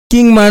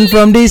King man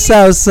from the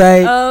south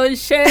side. Oh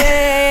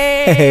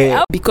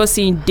shit! Because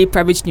in the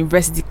private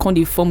university, can't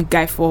they form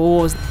guy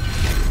for us?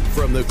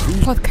 From the crew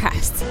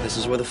Podcast. This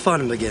is where the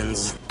fun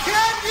begins.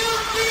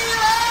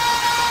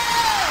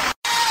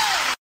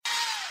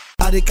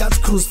 How the cat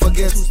cruise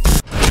forget.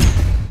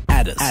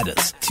 Add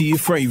us to your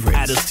favorites.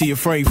 Add us to your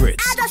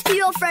favorites. Add us to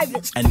your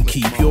favorites. And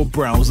keep your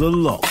browser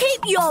locked.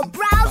 Keep your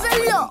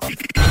browser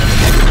locked.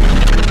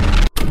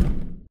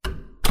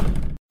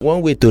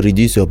 One way to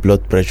reduce your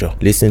blood pressure,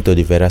 listen to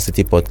the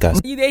Veracity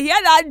podcast. You dey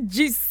hear that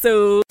gist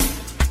so?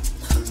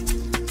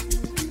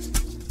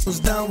 Goes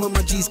down when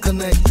my G's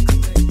connect.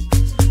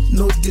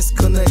 No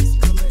disconnect.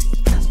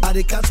 How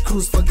the cat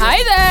cruise forget.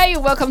 Hi there,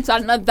 welcome to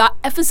another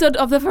episode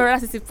of the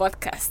Veracity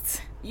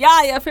podcast.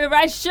 Yeah, your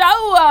favorite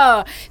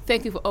show.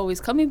 Thank you for always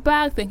coming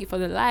back. Thank you for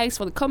the likes,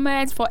 for the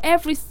comments, for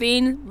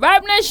everything.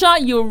 Vibe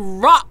Nation, you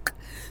rock.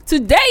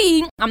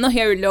 Today, I'm not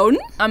here alone.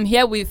 I'm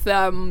here with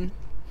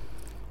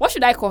what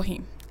should I call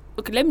him?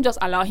 Okay, let me just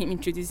allow him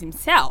introduce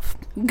himself.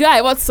 Guy,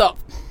 what's up?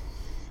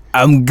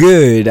 I'm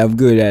good.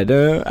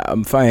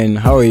 I'm fine.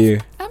 How are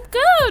you? I'm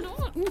good.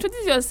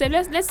 Introduce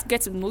yourself. Let's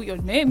get to know your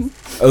name.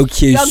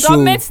 Okay, Your so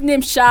government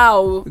name,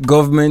 Shao.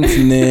 government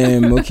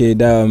name. Okay,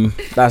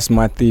 that's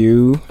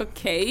Matthew.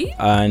 Okay.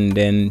 And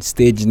then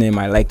stage name,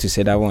 I like to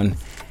say that one,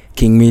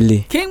 King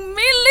Milli. King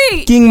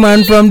Milli. King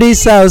man from the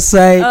south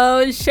side.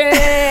 Oh shit!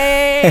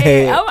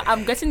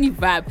 I'm getting the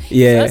vibe.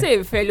 Yeah. It's also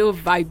a fellow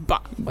vibe,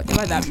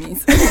 whatever that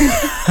means.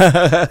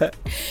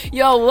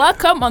 You're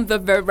welcome on the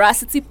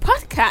Veracity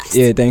podcast.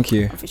 Yeah, thank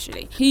you.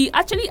 Officially, he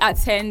actually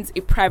attends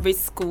a private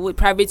school, a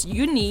private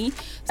uni.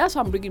 That's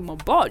why I'm bringing him on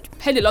board.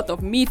 Heard a lot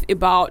of myth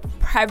about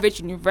private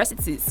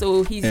universities,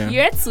 so he's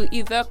here to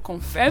either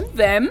confirm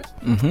them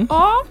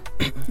or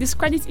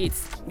discredit it,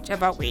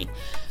 whichever way.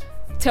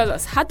 Tell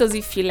us, how does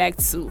it feel like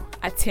to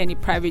attend a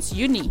private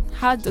uni?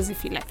 How does it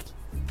feel like?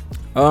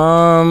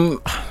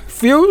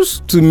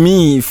 Feels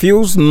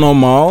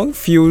normal.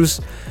 It's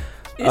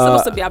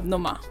supposed to be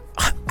abnormal.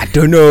 I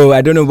don't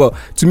know, but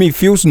to me it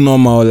feels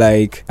normal.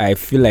 Like I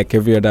feel like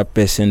every other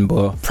person,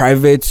 but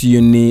private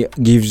uni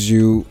gives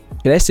you,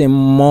 let's say,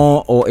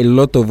 more or a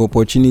lot of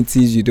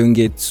opportunities you don't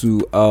get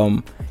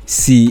to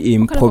see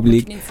in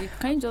public.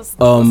 Can you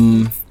just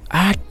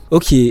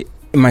okay,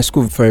 in my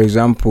school, for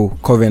example,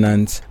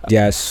 Covenant,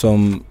 there are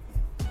some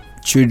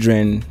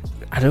children,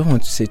 I don't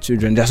want to say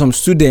children, there are some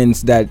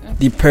students that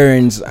the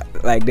parents,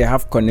 like, they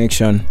have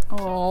connection a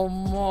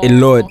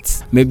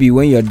lot. Maybe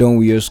when you're done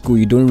with your school,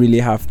 you don't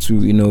really have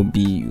to,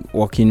 be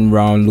walking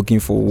around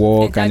looking for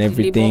work and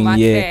everything.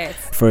 Yeah.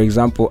 For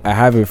example, I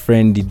have a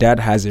friend, the dad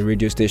has a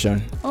radio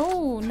station.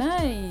 Oh,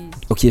 nice.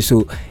 Okay,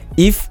 so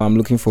if I'm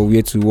looking for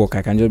where to work,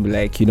 I can just be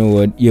like, you know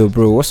what, yo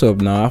bro, what's up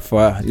now?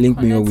 Link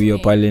me up with your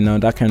pal now,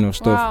 that kind of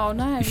stuff. Wow,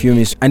 nice. You feel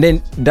me? And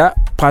then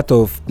that part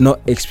of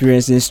not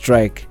experiencing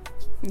strike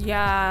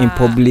in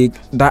public,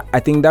 that I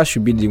think that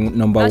should be the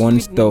number one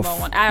stuff.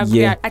 I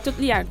agree. I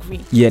totally agree.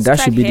 Yeah,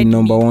 that should be the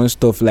number one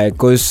stuff. Like,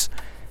 cause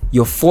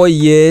your 4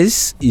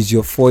 years is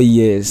your 4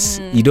 years.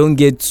 You don't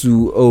get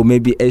to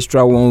maybe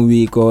extra 1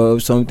 week or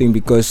something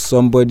because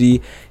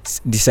somebody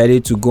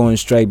decided to go on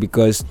strike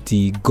because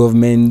the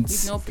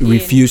government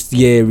refused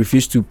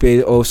to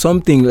pay or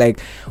something, like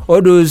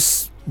all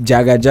those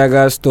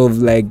jaga stuff.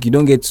 Like, you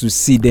don't get to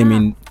see them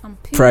in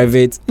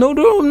private. No,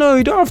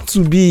 you don't have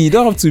to be. You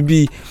don't have to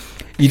be.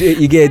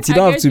 You get. You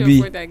don't have to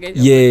be.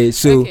 Yeah.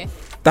 So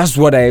that's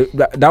what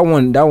that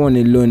one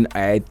alone,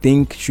 I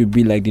think, should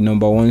be like the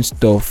number one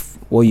stuff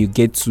what you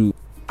get to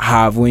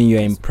have when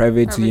you're in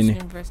private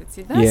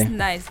university. That's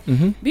nice.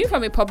 Being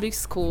from a public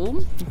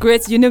school,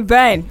 great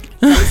Uniban.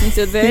 Listen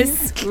to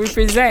this,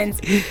 represent.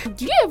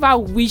 Do you ever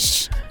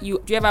wish you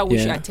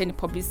attend a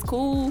public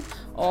school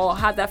or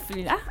have that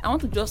feeling? I want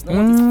to just know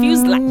what it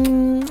feels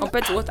like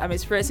compared to what I'm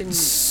experiencing in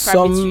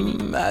private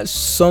uni.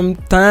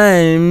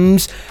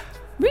 Sometimes.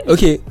 Really?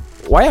 Okay,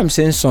 why I'm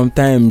saying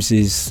sometimes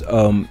is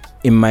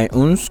in my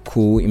own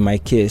school, in my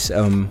case,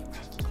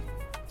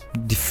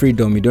 the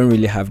freedom, you don't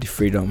really have the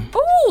freedom.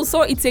 Oh,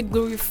 so it's a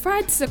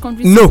glorified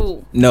secondary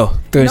school. No,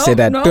 don't say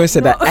that.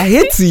 That. I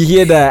hate to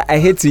hear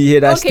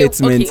that.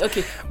 Statement.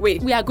 Okay.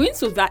 Wait, we are going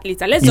to that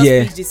later. Let's just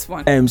finish this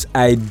one.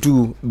 I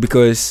do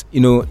because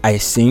I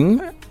sing.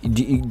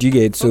 Do you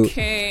get? So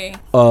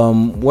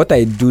what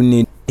I do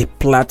need a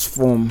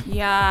platform.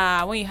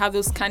 Yeah, when you have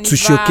those carnivals to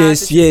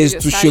showcase,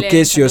 to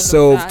showcase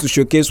yourself, to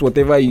showcase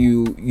whatever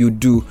you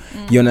do.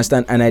 You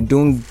understand? And I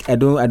don't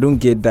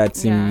get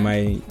that in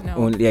my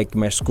own, like,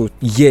 my school.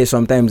 Yeah,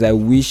 sometimes I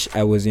wish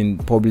I was in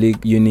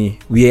public uni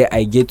where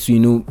I get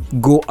to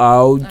go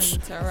out,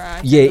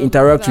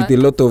 interact with a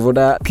lot of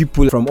other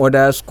people from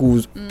other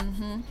schools.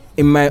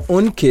 In my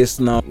own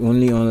case now,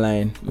 only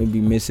online, maybe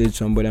message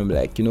somebody and be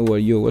like, you know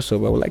what, yo, what's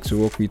up? I would like to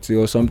work with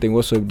you or something.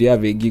 What's up? Do you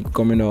have a gig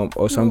coming up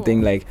or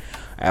something? Like,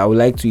 I would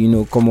like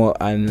to, come out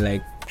and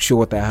like show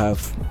what I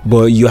have.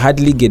 But you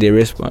hardly get a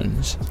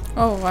response.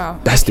 Oh, wow.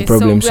 That's the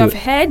problem. So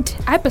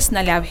I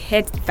personally have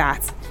heard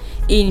that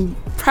in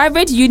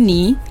private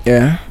uni,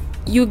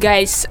 you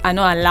guys are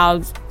not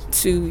allowed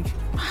to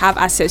have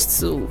access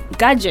to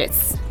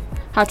gadgets.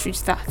 How to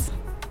reach that?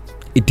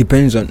 It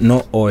depends on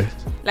not all.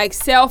 Like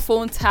cell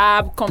phone,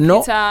 tab,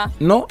 computer.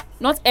 No.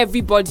 Not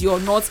everybody or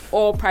not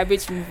all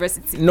private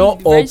university.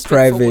 Not all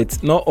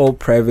private. Not all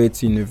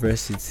private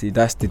university.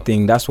 That's the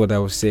thing. That's what I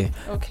would say.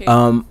 Okay.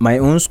 My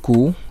own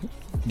school,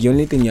 the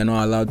only thing you're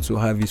not allowed to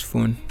have is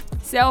phone.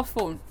 Cell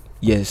phone.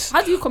 Yes.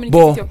 How do you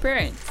communicate with your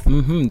parents?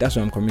 That's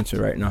what I'm coming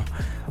to right now.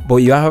 But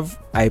you have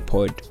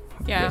iPod.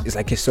 Yeah. It's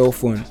like a cell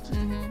phone.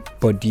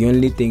 But the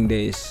only thing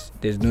there's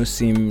no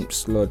SIM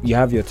slot. You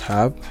have your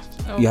tab.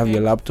 Okay. You have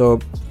your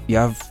laptop. You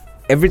have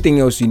everything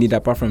else you need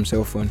apart from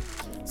cell phone.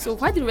 So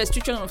why the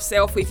restriction of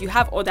cell phone if you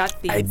have other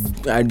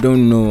things? I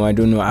don't know.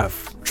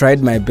 I've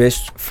tried my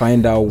best to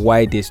find out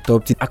why they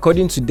stopped it.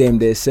 According to them,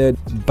 they said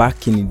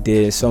back in the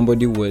day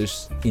somebody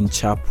was in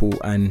chapel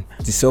and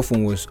the cell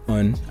phone was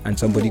on and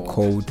somebody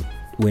called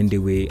when they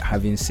were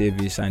having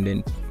service and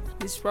then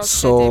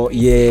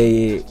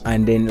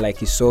and then like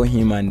he saw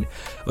him and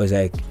was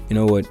like, you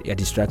know what, you're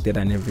distracted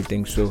and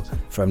everything. So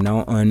from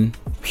now on,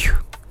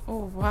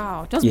 oh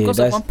wow, just because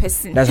of one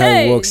person. That's how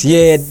it works.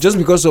 Yeah, just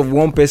because of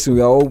one person,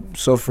 we are all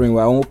suffering,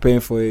 we are all paying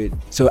for it.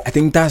 So I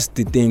think that's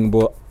the thing.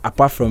 But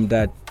apart from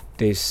that,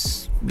 you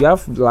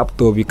have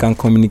laptop, you can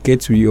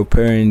communicate with your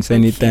parents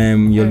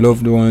anytime, your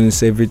loved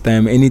ones every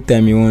time,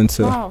 anytime you want.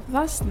 So wow,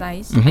 that's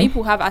nice. And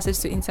people have access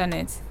to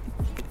internet.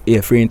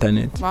 Yeah, free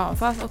internet. Wow,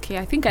 that's okay.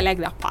 I think I like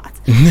that part.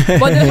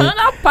 But there's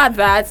another part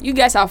that you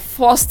guys are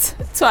forced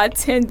to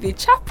attend the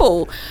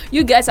chapel.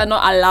 You guys are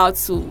not allowed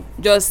to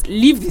just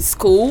leave the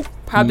school.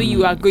 Probably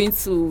you are going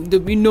to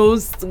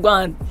Domino's to go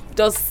and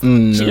just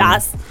chill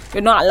us.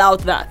 You're not allowed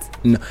that.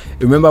 No.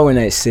 Remember when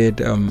I said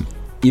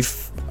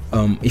if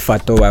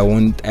at all I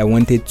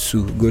wanted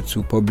to go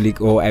to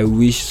public, or I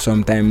wish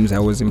sometimes I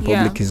was in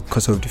public, is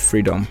because of the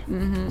freedom.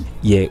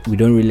 Yeah, we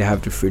don't really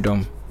have the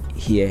freedom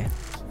here.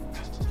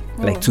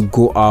 Like to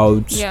go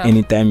out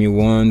anytime you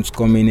want,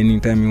 come in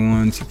anytime you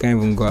want. You can't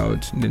even go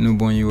out. They know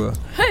born you well.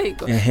 Hey,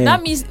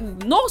 that means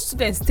no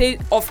students stay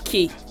off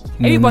K.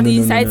 Everybody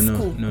inside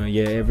school. No,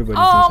 yeah, everybody's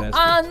inside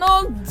school. I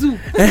not do.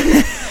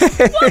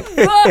 What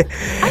the?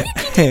 Are you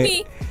kidding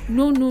me?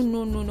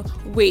 No.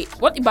 Wait,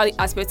 what about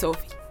the aspect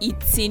of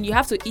eating? You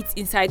have to eat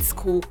inside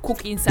school,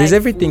 cook inside. There's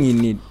everything food.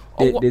 you need.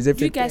 There's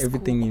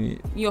everything you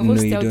need. Your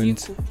hostel, do you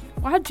cook?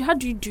 How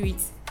do you do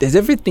it? There's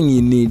everything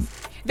you need.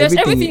 There's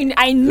everything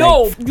I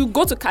know. Like, you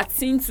go to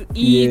canteen to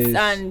eat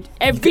and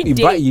every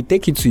day. You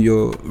take it to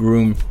your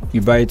room.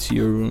 You buy it to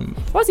your room.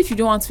 What if you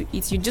don't want to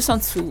eat? You just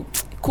want to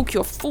cook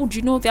your food.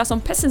 You know, there are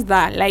some persons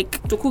that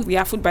like to cook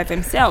their food by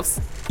themselves.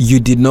 You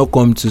did not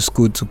come to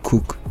school to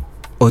cook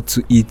or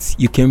to eat.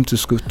 You came to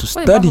school to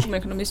study. What about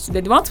economics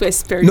students? They want to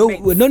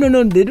experiment.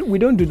 No. We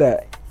don't do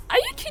that. Are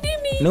you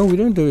kidding me? No, we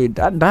don't do it.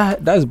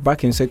 That's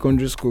back in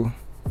secondary school.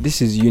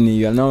 This is uni.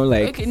 You are now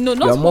like okay. No,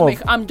 not home.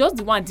 I'm just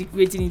the one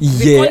degrading it.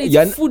 Yeah, they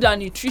call it food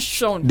and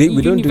nutrition.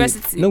 We don't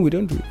university. Do it. No, we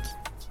don't do it.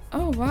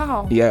 Oh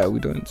wow. Yeah, we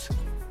don't.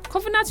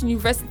 Covenant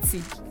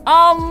University.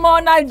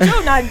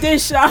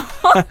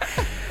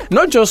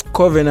 Not just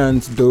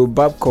Covenant though.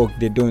 Babcock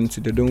they don't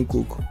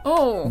cook.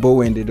 Oh.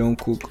 Bowen they don't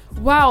cook.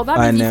 Wow, that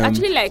means it's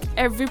actually like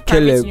every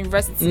private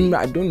university.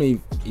 I don't know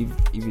if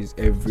it's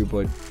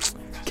everybody.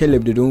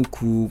 Caleb, they don't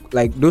cook.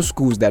 Like those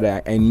schools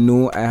that I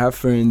know, I have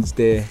friends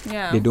there.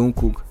 Yeah. They don't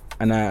cook,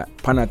 and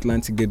Pan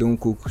Atlantic they don't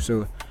cook.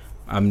 So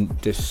I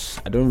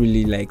don't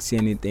really like see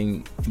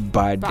anything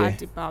bad there.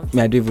 About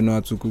I don't even know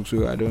how to cook,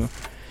 so I don't.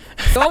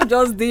 Don't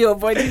just do your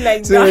body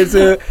like that.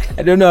 So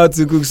I don't know how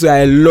to cook, so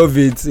I love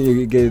it.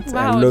 You get?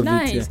 Wow, I love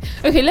nice. it.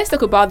 Yeah. Okay, let's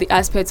talk about the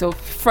aspect of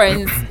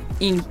friends.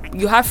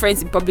 You have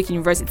friends in public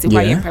university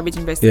while you're in private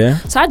university. Yeah.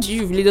 So how do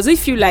you really? Does it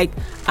feel like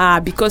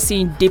because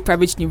in the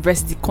private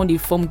university can't they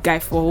form guy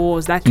for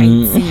us that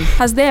kind of thing?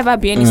 Has there ever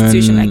been any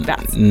situation like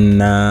that?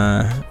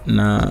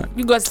 Nah.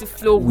 You guys to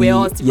flow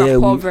well, to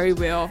rapport very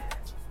well.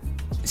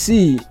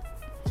 See,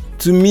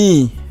 to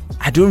me,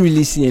 I don't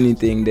really see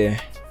anything there.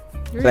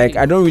 Really? Like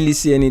I don't really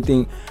see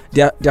anything.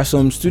 There are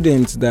some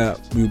students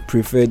that will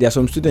prefer. There are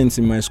some students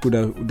in my school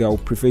that will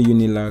prefer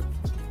Unilag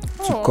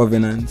to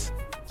Covenant.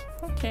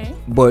 Okay.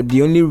 But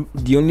the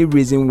only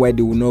reason why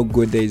they will not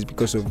go there is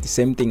because of the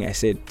same thing I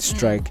said,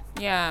 strike.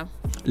 Yeah.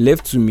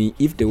 Left to me,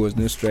 if there was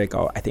no strike,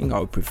 I think I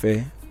would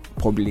prefer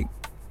public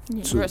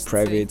to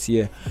private.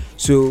 Yeah.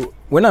 So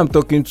when I'm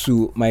talking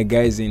to my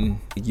guys in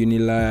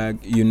Unilag,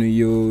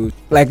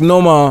 like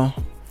normal,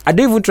 I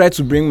don't even try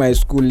to bring my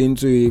school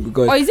into it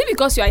because. Or is it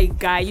because you are a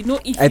guy? You know,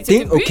 if I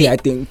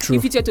think true.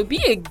 If it were to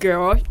be a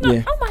girl,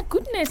 oh my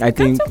goodness! I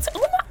think.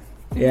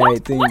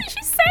 What did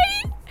she say?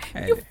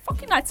 You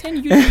fucking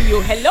attend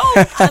hello,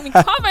 I'm in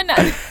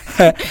Covenant.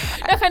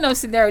 That kind of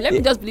scenario. Let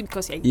me just believe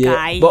because you're a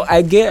guy. But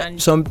I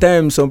get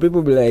sometimes some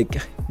people be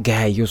like,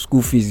 guy, your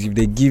school fees, if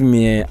they give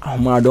me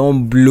I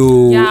don't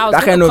blow. Yeah,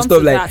 that kind of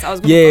stuff. Like I was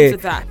gonna come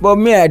to that. But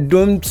me, I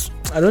don't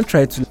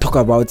try to talk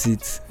about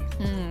it.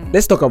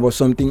 Let's talk about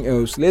something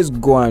else. Let's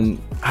go and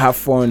have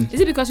fun.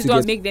 Is it because you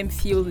don't make them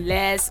feel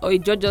less, or you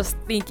just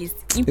think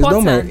it's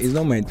important? It's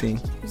not my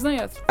thing. It's not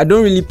your thing. I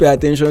don't really pay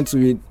attention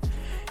to it.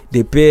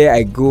 They pay,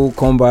 I go,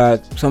 come back.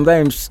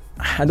 Sometimes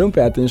I don't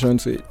pay attention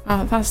to it.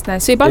 Oh, that's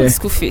nice. So about the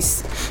school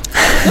fees,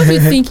 what do you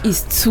think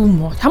is too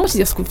much? How much is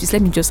your school fees?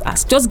 Let me just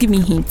ask. Just give me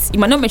hints. You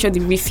might not mention the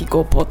real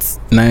figure, but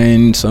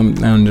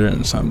 900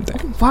 and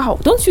something. Wow,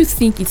 don't you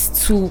think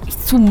it's too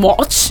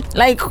much?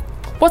 Like,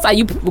 what are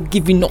you people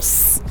giving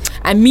us?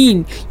 I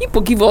mean, you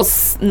people give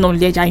us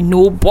knowledge, I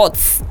know, but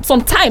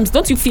sometimes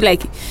don't you feel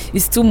like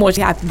it's too much?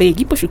 Yeah, beg,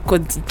 people should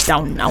cut it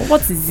down now.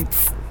 What is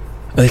it?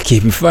 Okay,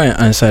 before I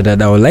answer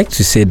that, I would like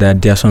to say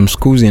that there are some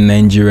schools in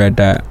Nigeria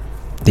that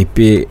they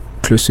pay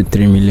close to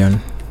 3 million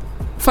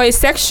for a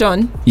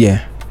section.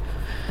 Yeah.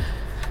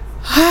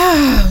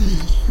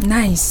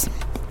 Nice.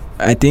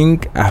 I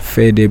think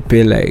Afe they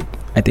pay like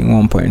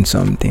 1 point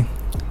something.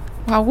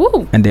 Wow.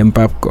 Woo. And then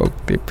Babcock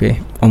they pay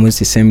almost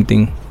the same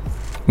thing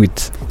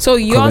with so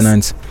yours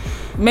Covenant.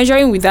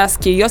 Measuring with that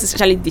scale, yours is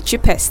actually the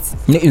cheapest.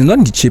 No, it's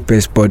not the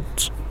cheapest, but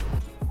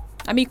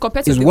I mean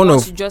compared to it's the one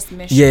ones of you just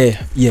mentioned.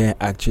 Yeah,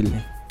 actually.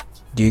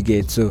 Do you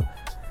get so?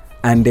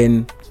 And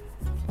then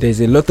there's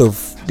a lot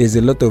of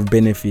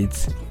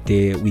benefits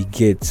that we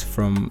get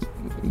from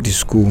the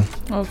school.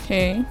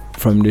 Okay.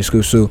 From the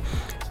school, so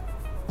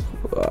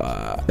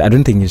I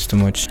don't think it's too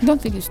much. I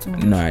don't think it's too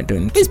much. No, I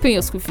don't. Who's paying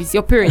your school fees?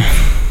 Your parents.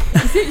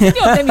 Is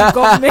your name in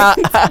government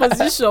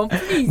position,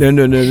 please? No.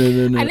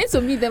 I need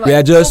to meet them. We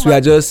are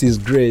just His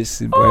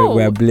grace. Oh,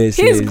 we are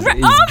blessed. His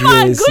grace. Oh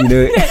grace, my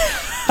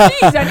goodness.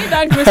 Please, I need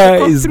that grace to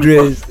come His through.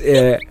 Grace,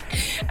 yeah.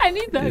 I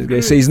need that His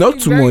grace. So it's not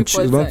too very much.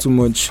 It's not too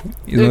much.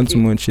 It's not too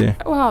much. Yeah.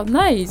 Wow,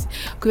 nice.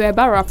 Okay, we're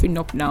about wrapping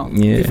up now.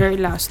 Yeah. The very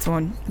last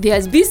one.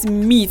 There's this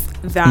myth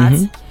that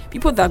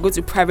people that go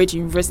to private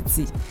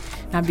university,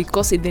 now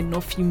because they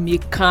not you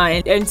make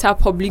kind enter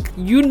public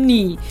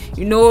uni,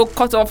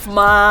 cut off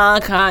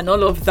mark and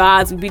all of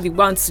that will be the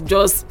ones to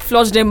just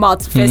flush them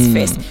out first.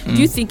 Do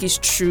you think it's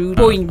true?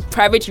 People in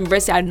private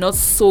university are not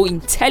so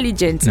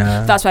intelligent.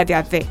 Nah. That's why they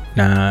are there.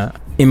 Nah.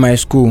 In my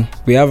school,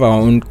 we have our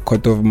own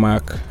cutoff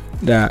mark.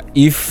 That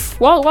if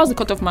what's the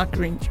cutoff mark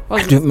range?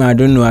 I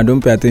don't know. I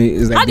don't pay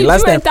attention. It's like how the did last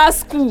you time, enter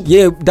school?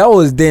 Yeah, that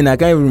was then. I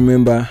can't even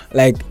remember.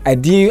 Like I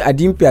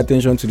didn't pay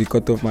attention to the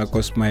cutoff mark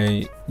because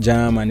my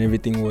jam and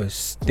everything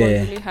was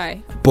there. Really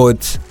high.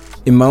 But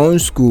in my own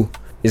school,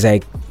 it's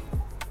like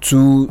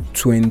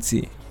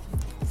 220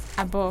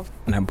 above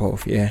and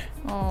above. Yeah.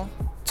 Oh.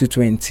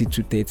 220,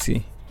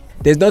 230.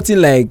 There's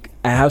nothing like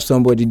I have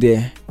somebody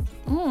there.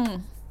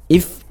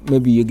 If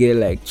maybe you get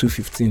like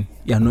 215,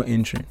 you're not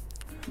entering.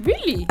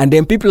 Really? And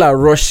then people are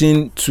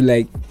rushing to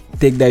like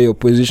take that your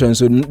position,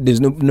 so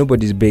there's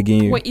nobody's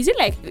begging you. Wait, is it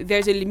like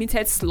there's a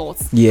limited slot?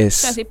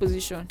 Yes. That's a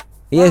position.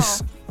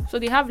 Yes. Wow. So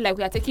they have like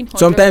we are taking.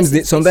 Sometimes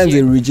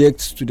they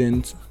reject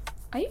students.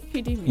 Are you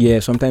kidding me? Yeah,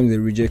 sometimes they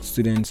reject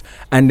students,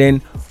 and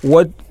then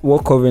what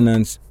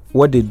Covenants,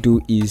 what they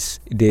do is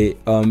they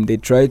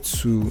try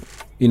to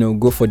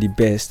go for the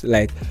best.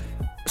 Like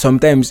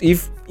sometimes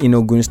if in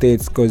Ogun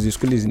State, because the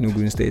school is in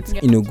Ogun State,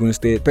 in Ogun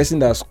State, person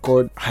that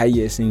scored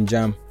highest in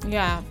JAM,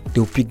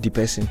 they'll pick the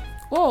person.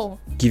 Oh.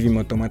 Give him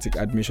automatic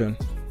admission.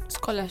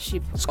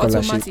 Scholarship.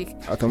 Automatic.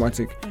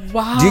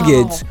 Wow. Do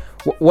you get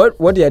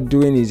what they are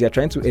doing is they are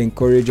trying to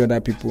encourage other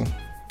people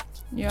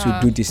to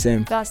do the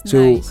same. That's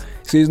nice.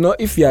 So it's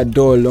not if you are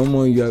dull,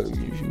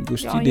 you go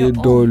still there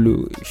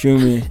dull. Feel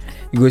me?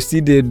 You go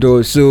still there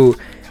dull. So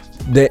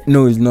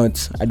no, it's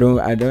not. I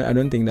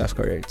don't think that's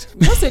correct.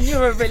 That's a new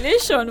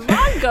revelation.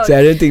 My God. So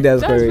I don't think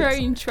that's correct. That's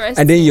very interesting.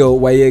 And then your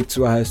YX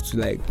too has to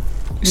like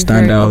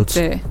stand out.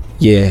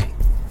 Yeah.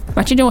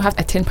 My children will have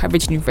to attend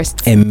private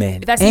university.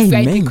 Amen. That's if we are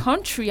in the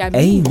country. I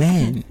mean,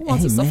 Amen. Who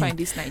wants to suffer in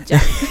this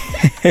Nigeria?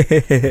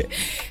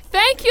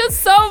 Thank you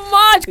so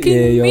much,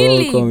 King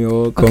Milli. You're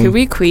welcome. Okay,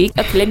 real quick.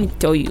 Okay, let me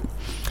tell you.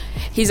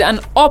 He's an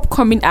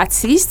upcoming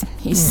artist.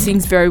 He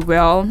sings very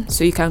well,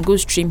 so you can go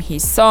stream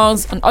his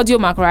songs on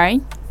Audiomack,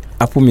 right?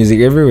 Apple Music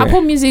everywhere.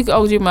 Apple Music,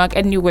 Audiomack,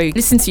 anywhere you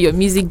listen to your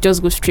music,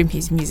 just go stream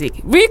his music.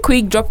 Real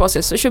quick, drop us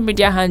a social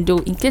media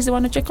handle in case they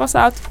want to check us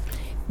out.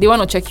 They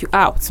want to check you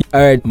out.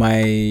 Alright,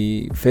 my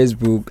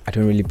Facebook, I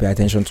don't really pay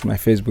attention to my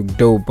Facebook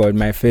though, but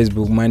my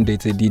Facebook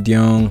mandates a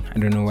Didion. I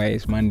don't know why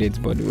it's mandates,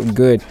 but we're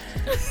good.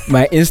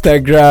 My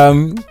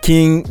Instagram,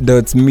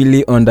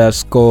 king.milli_,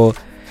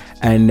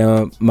 and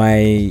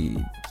my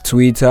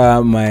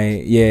Twitter,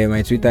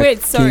 my Twitter.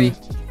 Wait, sorry.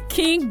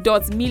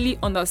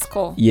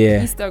 King.milli_. Yeah.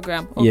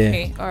 Instagram.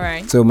 Okay,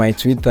 alright. So my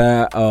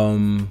Twitter,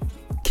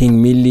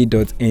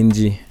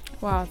 kingmilli.ng.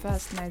 Wow,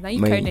 that's nice. Now you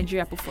carry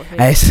Nigeria for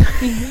her.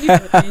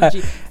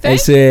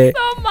 Thank you so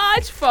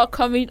much for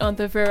coming on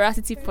the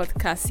Veracity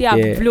podcast. See,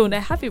 I'm blown. I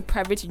have a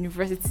private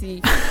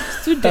university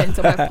student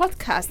on my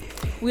podcast.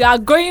 We are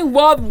going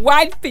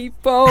worldwide,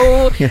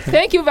 people.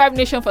 Thank you, Vibe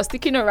Nation, for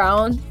sticking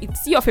around.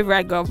 It's your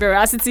favorite girl,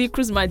 Veracity,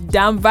 Cruise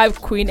Madam, Vibe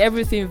Queen,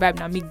 everything Vibe.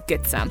 Now me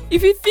get some.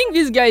 If you think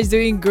this guy is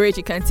doing great,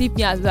 you can tip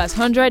me as well as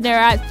 100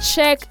 naira.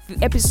 Check the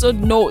episode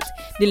note.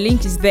 The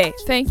link is there.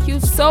 Thank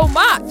you so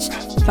much.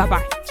 Bye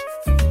bye.